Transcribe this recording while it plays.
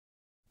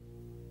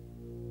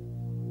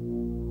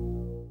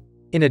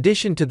In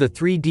addition to the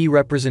 3D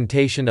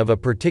representation of a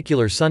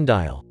particular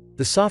sundial,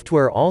 the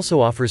software also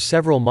offers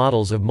several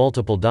models of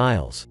multiple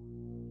dials.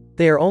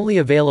 They are only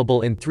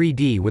available in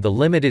 3D with a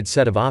limited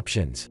set of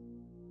options.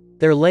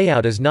 Their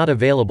layout is not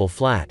available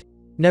flat.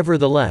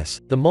 Nevertheless,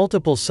 the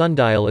multiple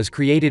sundial is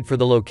created for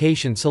the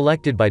location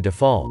selected by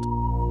default.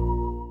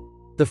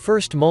 The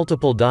first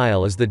multiple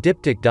dial is the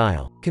diptych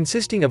dial,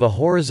 consisting of a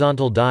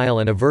horizontal dial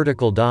and a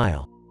vertical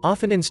dial,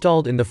 often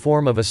installed in the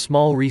form of a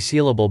small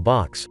resealable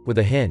box, with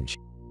a hinge.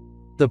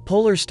 The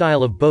polar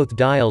style of both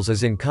dials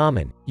is in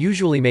common,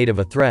 usually made of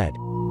a thread.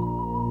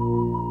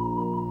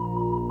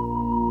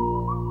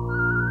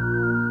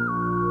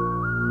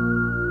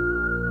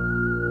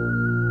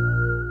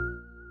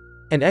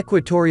 An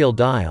equatorial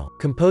dial,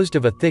 composed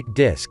of a thick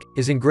disc,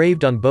 is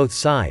engraved on both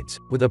sides,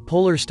 with a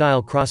polar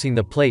style crossing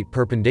the plate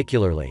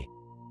perpendicularly.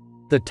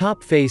 The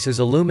top face is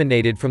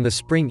illuminated from the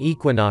spring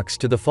equinox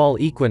to the fall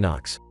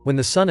equinox, when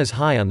the sun is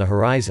high on the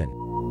horizon.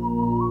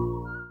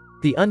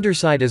 The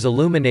underside is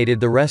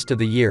illuminated the rest of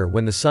the year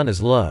when the sun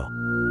is low.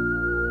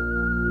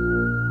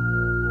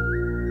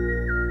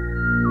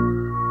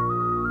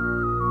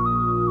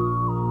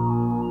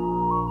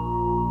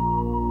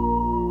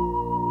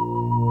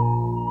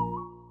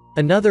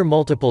 Another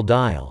multiple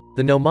dial,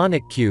 the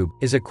Gnomonic cube,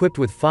 is equipped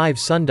with 5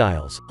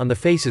 sundials, on the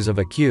faces of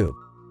a cube.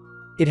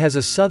 It has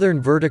a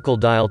southern vertical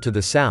dial to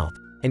the south,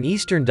 an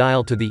eastern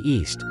dial to the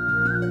east,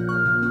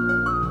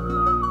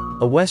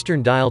 a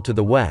western dial to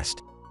the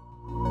west,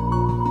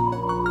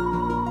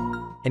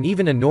 and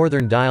even a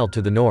northern dial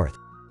to the north.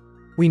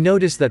 We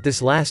notice that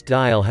this last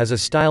dial has a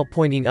style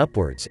pointing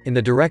upwards, in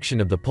the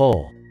direction of the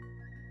pole.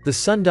 The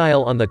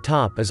sundial on the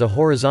top is a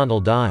horizontal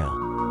dial.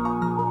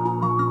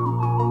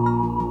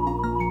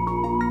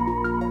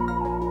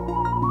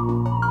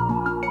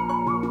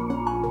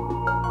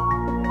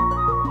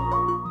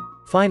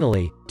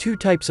 Finally, 2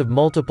 types of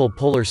multiple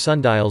polar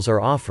sundials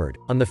are offered,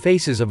 on the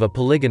faces of a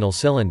polygonal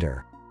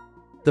cylinder.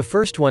 The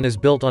first one is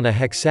built on a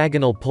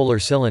hexagonal polar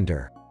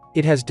cylinder.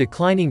 It has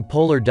declining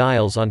polar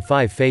dials on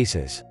 5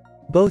 faces.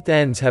 Both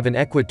ends have an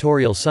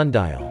equatorial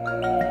sundial.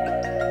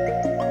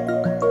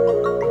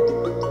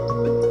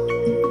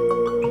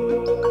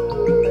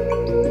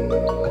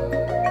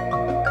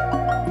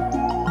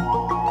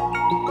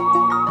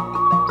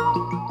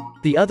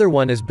 The other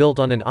one is built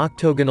on an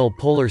octagonal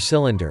polar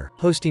cylinder,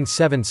 hosting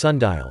 7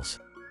 sundials.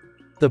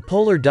 The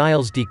polar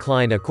dials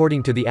decline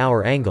according to the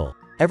hour angle,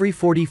 every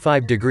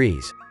 45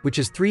 degrees, which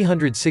is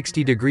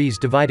 360 degrees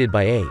divided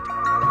by 8.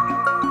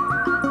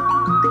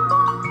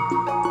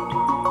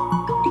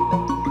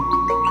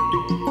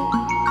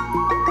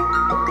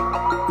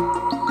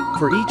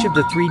 For each of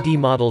the 3D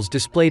models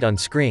displayed on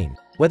screen,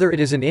 whether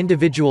it is an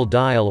individual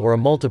dial or a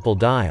multiple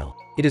dial,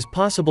 it is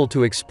possible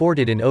to export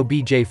it in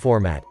OBJ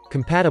format,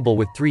 compatible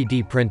with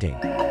 3D printing.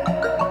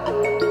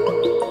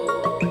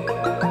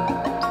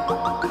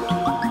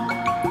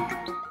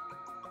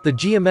 The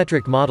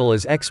geometric model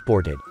is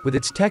exported, with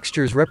its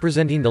textures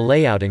representing the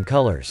layout and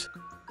colors.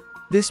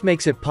 This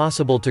makes it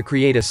possible to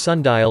create a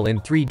sundial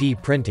in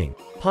 3D printing,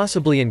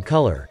 possibly in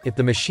color, if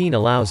the machine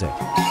allows it.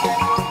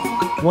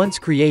 Once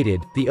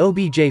created, the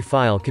OBJ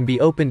file can be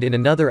opened in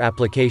another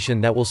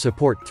application that will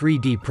support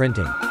 3D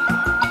printing.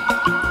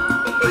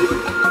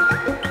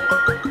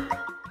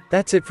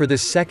 That's it for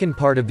this second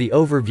part of the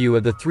overview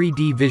of the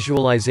 3D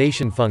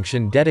visualization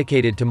function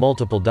dedicated to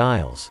multiple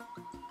dials.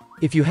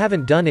 If you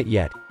haven't done it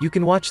yet, you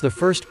can watch the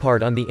first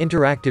part on the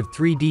interactive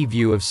 3D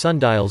view of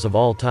sundials of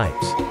all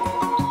types.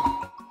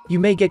 You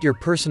may get your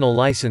personal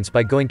license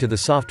by going to the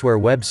software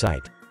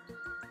website.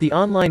 The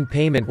online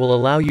payment will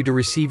allow you to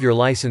receive your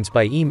license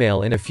by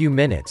email in a few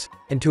minutes,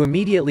 and to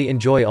immediately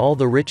enjoy all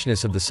the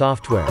richness of the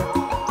software.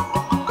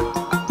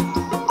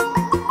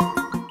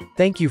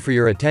 Thank you for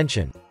your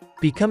attention.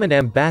 Become an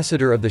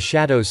ambassador of the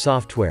Shadows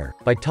software,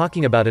 by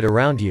talking about it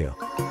around you.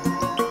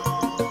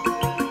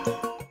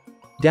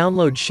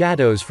 Download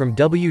Shadows from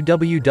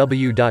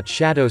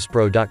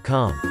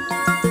www.shadowspro.com.